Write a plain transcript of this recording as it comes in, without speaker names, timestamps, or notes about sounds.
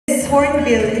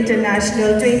Hornbill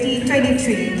International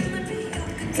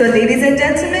 2023. So ladies and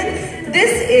gentlemen,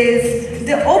 this is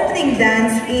the opening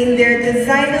dance in their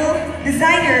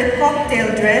designer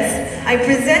cocktail dress. I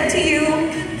present to you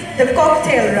the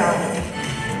cocktail round.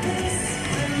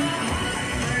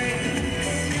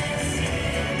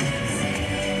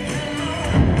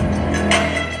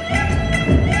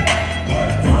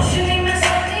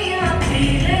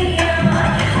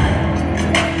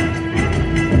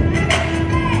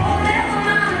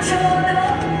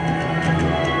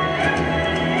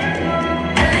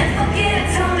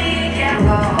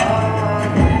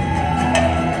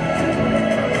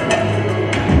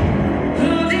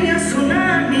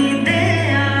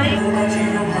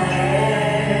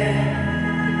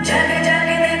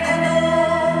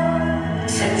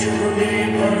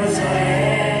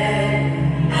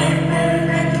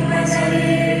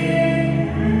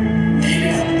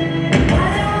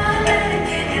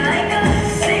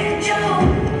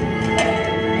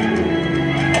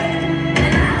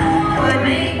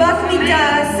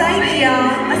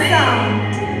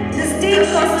 The state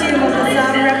costume of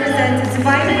Assam represents its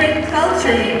vibrant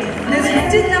culture. This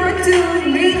is number 2,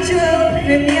 Rachel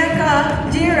Remiaka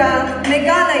Jira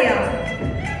Meghalaya.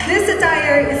 This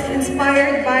attire is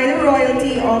inspired by the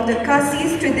royalty of the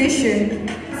Khasi's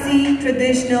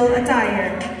traditional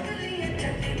attire.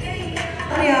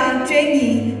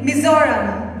 Chengi, Mizoram.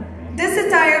 This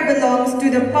attire belongs to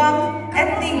the Pang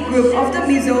ethnic group of the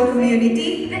Mizo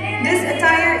community. This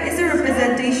attire is a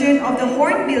representation of the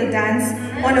Hornbill dance,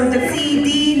 one of the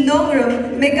CD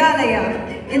Nongrum Meghalaya.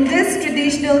 In this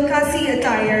traditional Khasi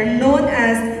attire known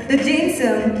as the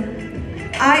Jainsam,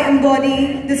 I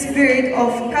embody the spirit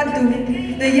of Kadu.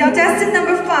 The contestant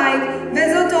number 5,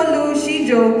 Vezotolu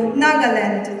Shijo,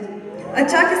 Nagaland. A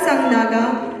Chakisang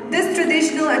Naga. This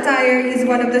traditional attire is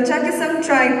one of the Chakisang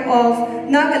tribe of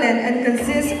Nagaland and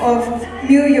consists of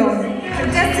Muyon.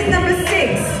 Contestant number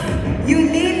 6,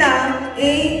 Yunila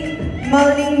A.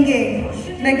 Malingge,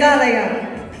 Meghalaya.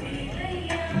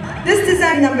 This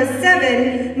design number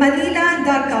 7, Manila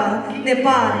Dhaka,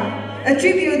 Nepal. A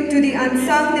tribute to the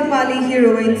unsung Nepali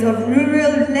heroines of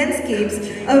rural landscapes,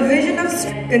 a vision of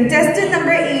strength. Contestant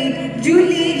number 8,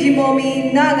 Julie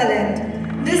Jimomi, Nagaland.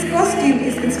 This costume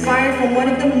is inspired from one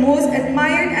of the most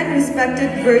admired and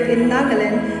respected birds in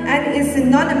Nagaland and is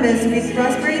synonymous with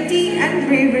prosperity and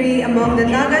bravery among the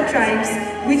Naga tribes,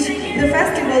 which the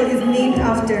festival is named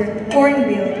after,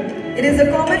 Hornbill. It is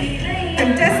a common.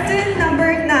 Contestant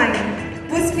number 9,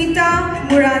 Puspita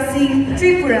Murasing,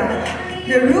 Tripura.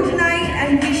 The Ruknai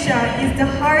and Visha is the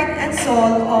heart and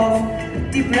soul of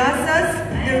Tibrasas,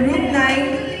 the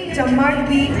Ruknai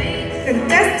Chamarbi.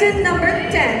 Contestant number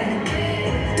 10,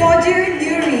 Tojir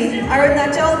Nuri,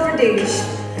 Arunachal Pradesh.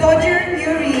 Tojir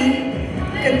Nuri,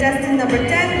 contestant number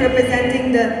 10,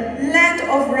 representing the land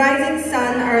of rising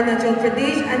sun, Arunachal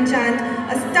Pradesh, and chant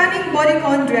a stunning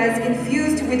bodycon dress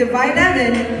infused with the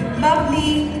violin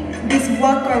Babli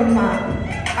Biswakarma,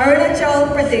 Arunachal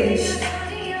Pradesh.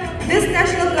 This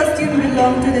national costume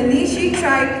belongs to the Nishi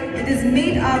tribe. It is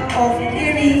made up of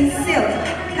Eri silk.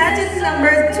 Pageant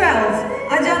number 12,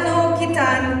 Ajano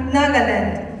Kitan,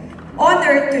 Nagaland.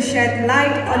 Honored to shed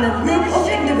light on a group of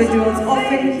individuals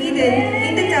often hidden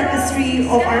in the tapestry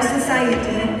of our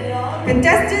society.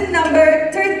 Contestant number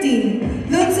 13,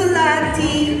 Lunsula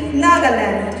T,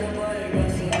 Nagaland.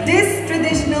 This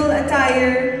traditional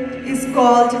attire is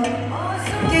called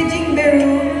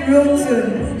Kejingberu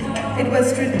Rumsun. It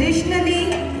was traditionally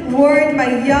worn by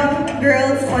young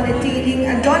girls on attaining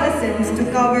adolescence to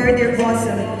cover their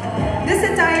bosom. This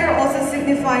attire also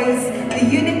signifies the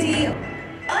unity.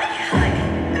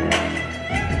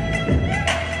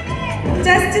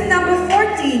 Contestant number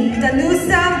 14,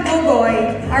 Tanusa Gogoy,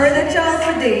 Arunachal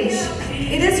Pradesh.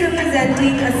 It is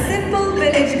representing a simple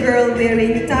village girl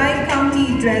wearing Thai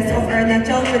county dress of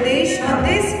Arunachal Pradesh. Without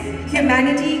this,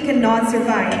 humanity cannot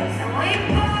survive.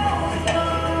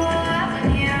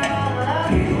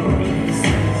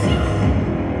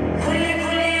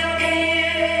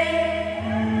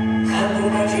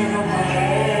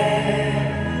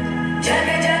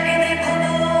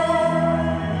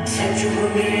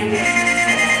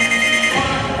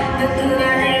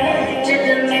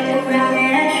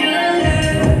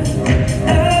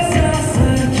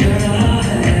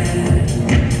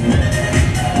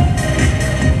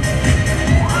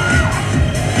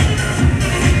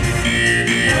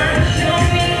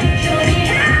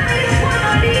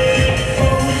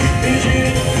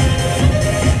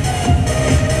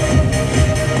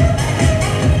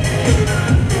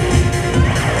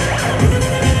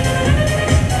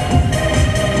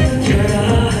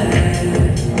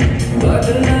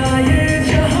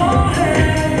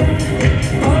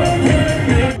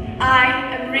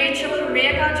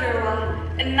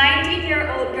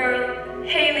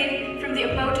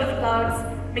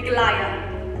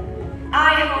 Meghalaya.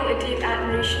 I hold a deep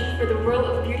admiration for the world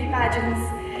of beauty pageants,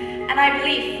 and I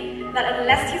believe that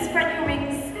unless you spread your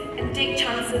wings and take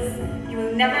chances, you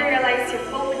will never realize your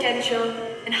full potential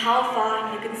and how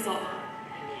far you can soar.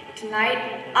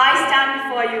 Tonight, I stand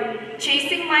before you,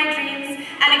 chasing my dreams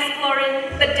and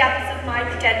exploring the depths of my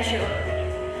potential.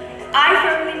 I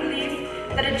firmly believe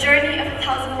that a journey of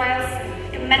 1,000 miles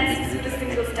commences with a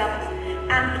single step,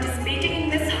 and participating in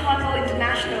Miss Hornbill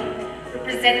International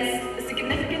represents a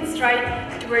significant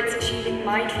stride towards achieving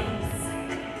my dreams.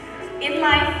 In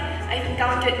life, I've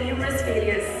encountered numerous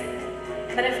failures,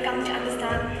 but I've come to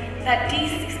understand that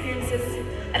these experiences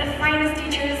are the finest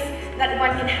teachers that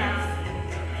one can have.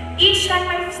 Each time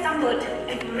I've stumbled,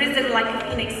 I've risen like a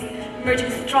phoenix,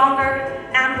 emerging stronger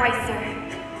and wiser.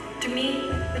 To me,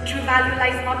 the true value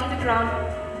lies not on the ground,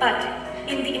 but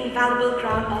in the invaluable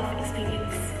ground of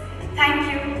experience.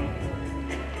 Thank you.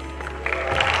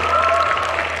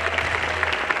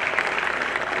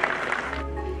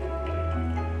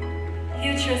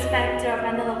 Huge respect to our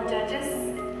panel of judges.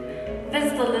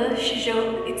 Vistala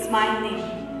Shijo, it's my name.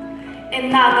 A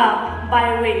Naga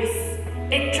by race,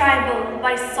 a tribal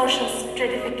by social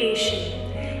stratification,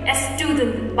 a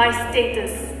student by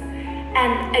status,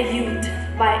 and a youth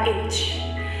by age.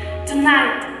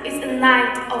 Tonight is a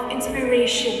night of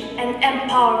inspiration and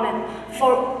empowerment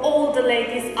for all the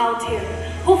ladies out here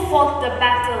who fought the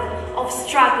battle of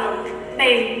struggle,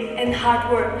 pain, and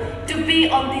hard work to be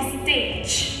on this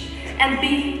stage and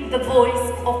be the voice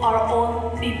of our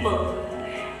own people.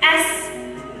 As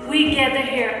we gather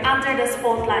here under the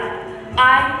spotlight,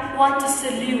 I want to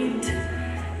salute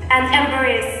and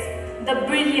embrace the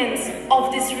brilliance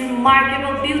of these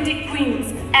remarkable beauty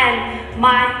queens and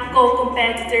my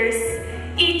co-competitors,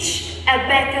 each a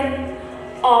beacon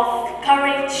of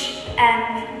courage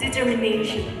and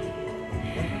determination.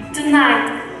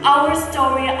 Tonight, our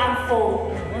story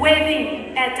unfolds,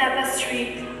 weaving a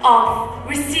tapestry of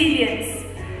resilience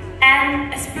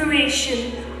and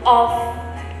aspiration of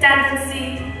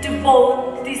tendency to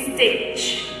bold this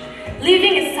stage,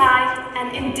 leaving aside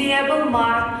an indelible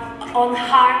mark on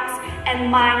hearts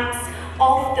and minds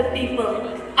of the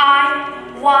people.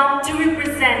 I want to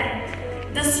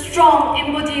represent the strong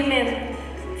embodiment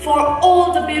for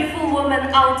all the beautiful women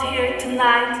out here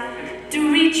tonight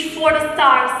to reach for the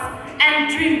stars and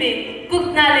dream big.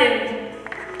 Kuknalim.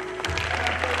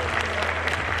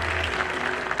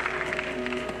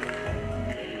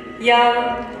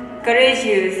 Young,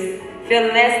 courageous,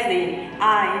 fearlessly,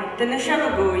 I, Tanusha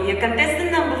Babu, your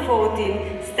contestant number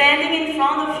 14, standing in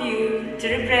front of you to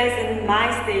represent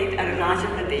my state, Arunachal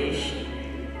Pradesh.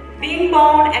 Being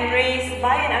born and raised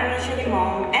by an Arunachali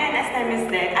mom, and as time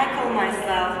is that, I call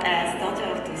myself as daughter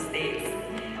of two states.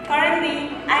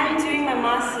 Currently, I'm doing my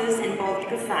master's in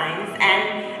political science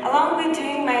and along with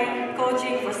doing my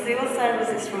coaching for civil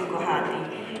services from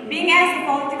Guwahati. Being as a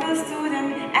political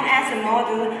student and as a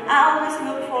model, I always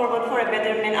look forward for a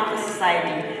betterment of the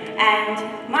society. And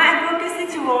my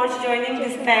advocacy towards joining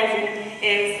this pageant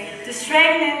is to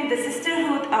strengthen the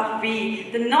sisterhood of we,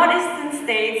 the northeastern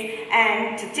states,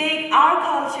 and to take our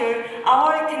culture,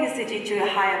 our ethnicity to a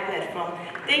higher platform.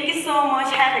 Thank you so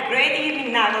much. Have a great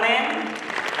evening, Nagaland.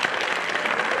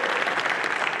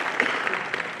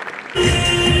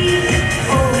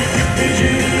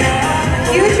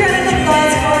 Huge round of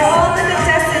applause for all the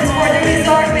contestants for the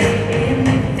resort.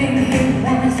 Anything he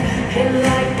wants, he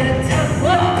like the top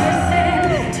 1%.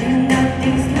 To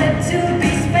nothing's left to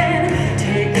be spent.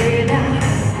 Take it out.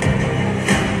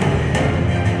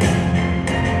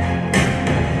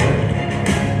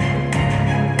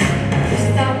 He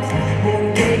stops,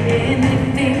 won't get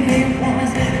anything he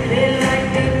wants. He like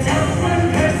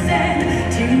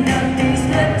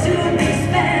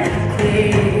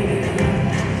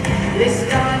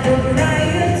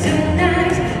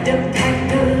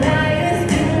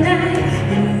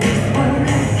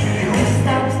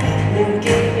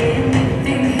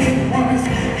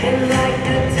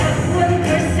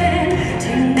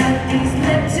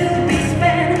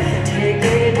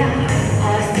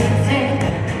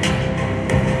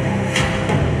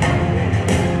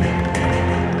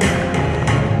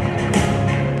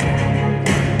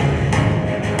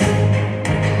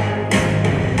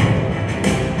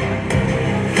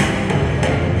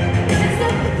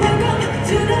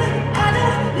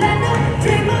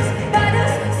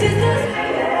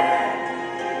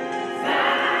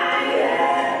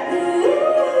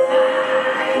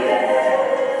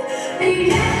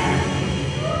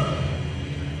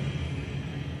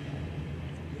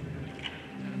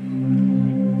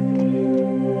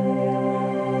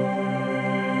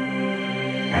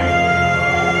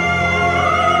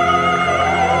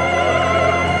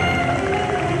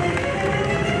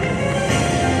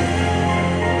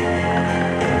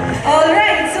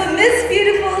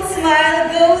smile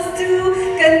goes to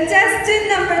contestant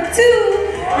number 2,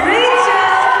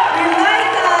 Rachel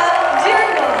Rimaika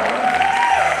Jirwa.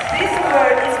 This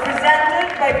award is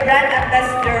presented by Brand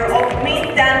Ambassador of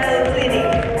Main Dental Clinic.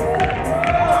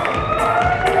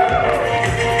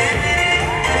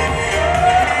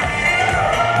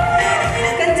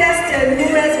 Contestant who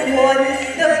has won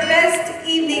the best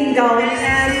evening gown,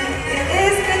 and it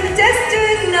is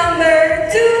contestant number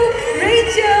 2,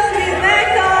 Rachel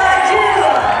Rimaika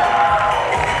Jirwa.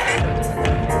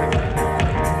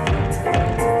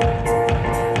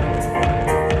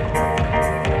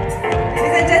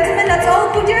 Ladies and gentlemen, let's all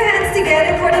put your hands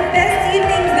together for the best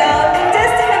evening gown,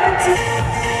 contestant number 2.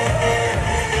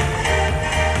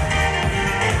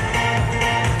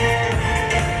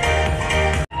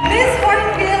 Miss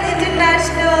Hornbill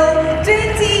International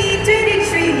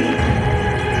 2023.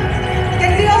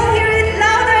 Can we all hear it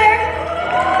louder?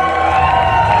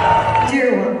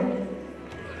 01.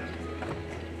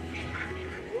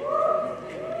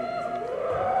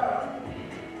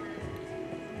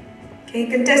 Okay,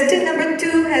 contestant number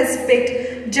 2 has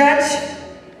picked Judge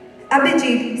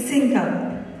Abhijit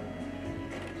Singham.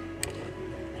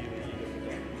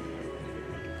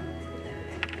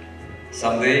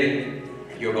 Someday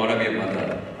you're gonna be a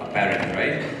mother, a parent,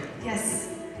 right? Yes.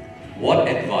 What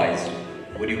advice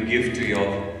would you give to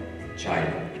your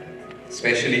child,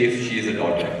 especially if she is a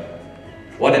daughter?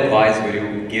 What advice will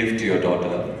you give to your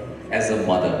daughter as a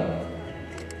mother?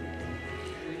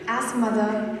 As a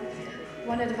mother,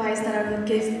 one advice that I will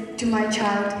give to my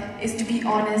child is to be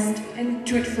honest and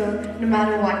truthful no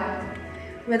matter what.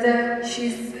 Whether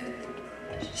she's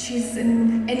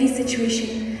in any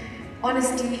situation,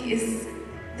 honesty is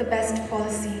the best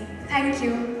policy. Thank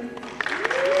you.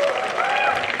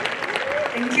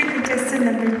 Thank you, contestant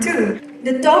number 2.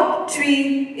 The top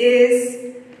 3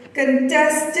 is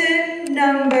contestant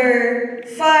number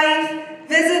 5,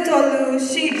 Visitolu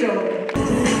Shijo.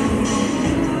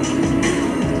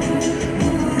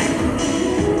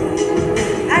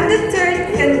 And the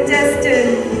third contestant,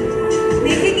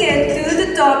 making it to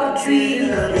the top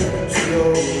 3,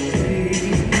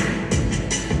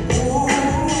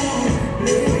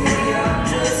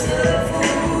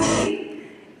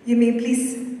 you may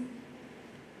please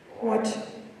watch.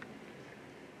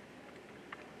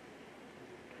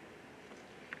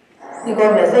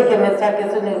 Dico me sai che me sa che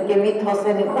sono che mi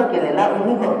tosse ne qua che la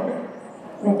unico.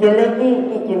 Che lei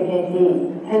che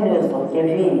mi hanno so che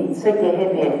vi sai che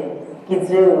che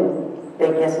giù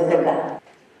perché so da.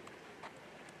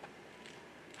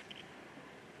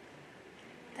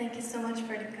 Thank you so much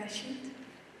for the question.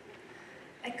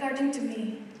 According to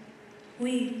me,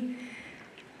 we,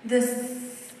 the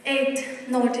 8th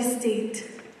Northeast state,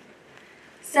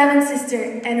 7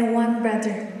 sisters and 1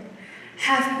 brother,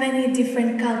 have many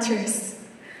different cultures,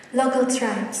 local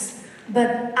tribes,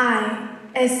 but I,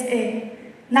 as a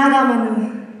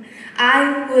Nagamanu,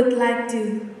 I would like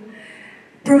to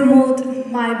promote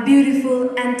my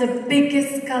beautiful and the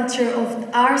biggest culture of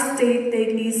our state,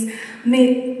 that is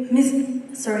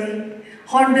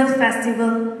Hornbill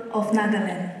Festival of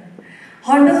Nagaland.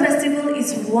 Hornbill Festival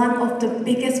is one of the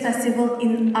biggest festivals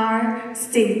in our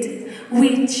state,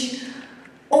 which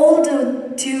all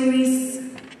the tourists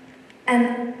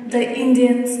and the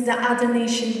Indians, the other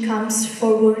nation comes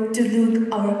forward to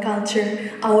look our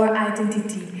culture, our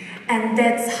identity. And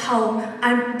that's how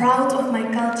I'm proud of my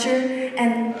culture,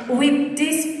 and with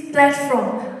this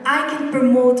platform, I can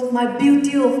promote my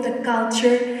beauty of the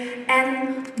culture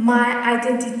and my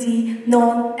identity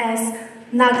known as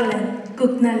Nagaland,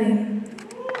 Kuknaling.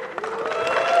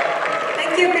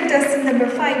 Thank you, contestant number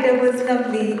 5. That was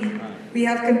lovely. We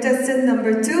have contestant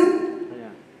number 2.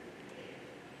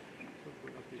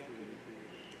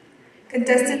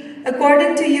 Contestant,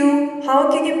 according to you, how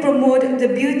can you promote the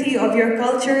beauty of your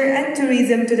culture and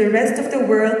tourism to the rest of the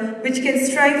world, which can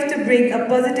strive to bring a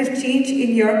positive change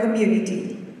in your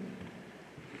community?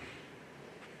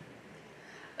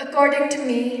 According to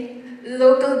me,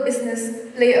 local business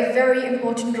play a very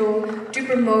important role to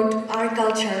promote our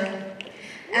culture.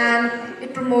 And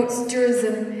it promotes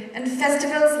tourism. And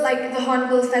festivals like the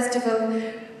Hornbill Festival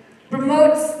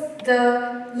promotes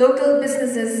the local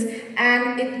businesses,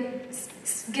 and it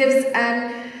gives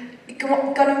an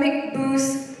economic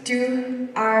boost to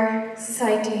our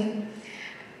society.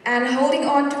 And holding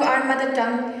on to our mother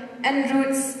tongue and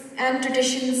roots and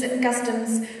traditions and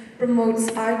customs promotes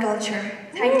our culture.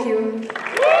 Thank you.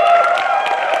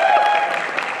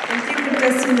 Thank you,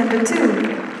 contestant number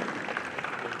 2.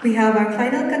 We have our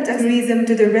final contestant, tourism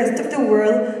to the rest of the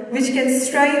world, which can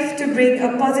strive to bring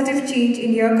a positive change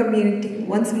in your community.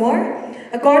 Once more,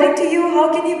 According to you,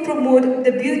 how can you promote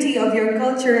the beauty of your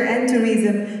culture and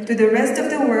tourism to the rest of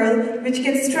the world, which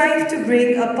can strive to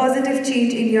bring a positive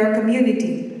change in your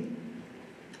community?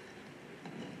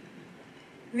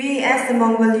 We as the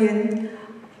Mongolian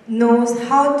knows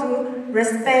how to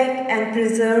respect and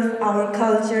preserve our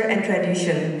culture and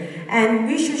tradition, and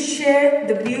we should share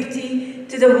the beauty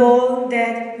to the world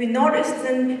that we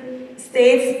northeastern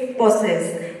states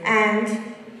possess, and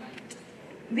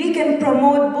we can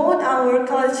promote both our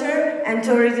culture and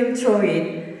tourism through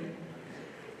it.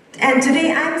 And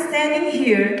today I'm standing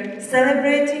here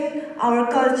celebrating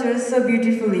our culture so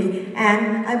beautifully,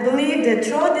 and I believe that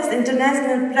through this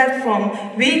international platform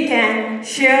we can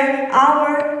share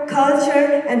our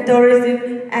culture and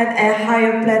tourism at a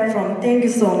higher platform. Thank you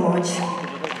so much.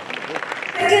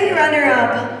 Second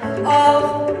runner-up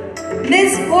of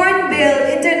Miss Hornbill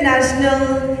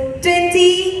International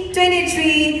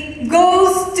 2023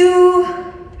 goes to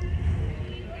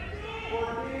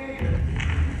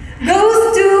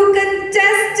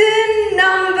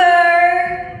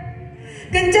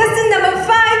contestant number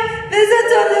 5,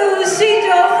 Visitor Lu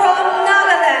Shijo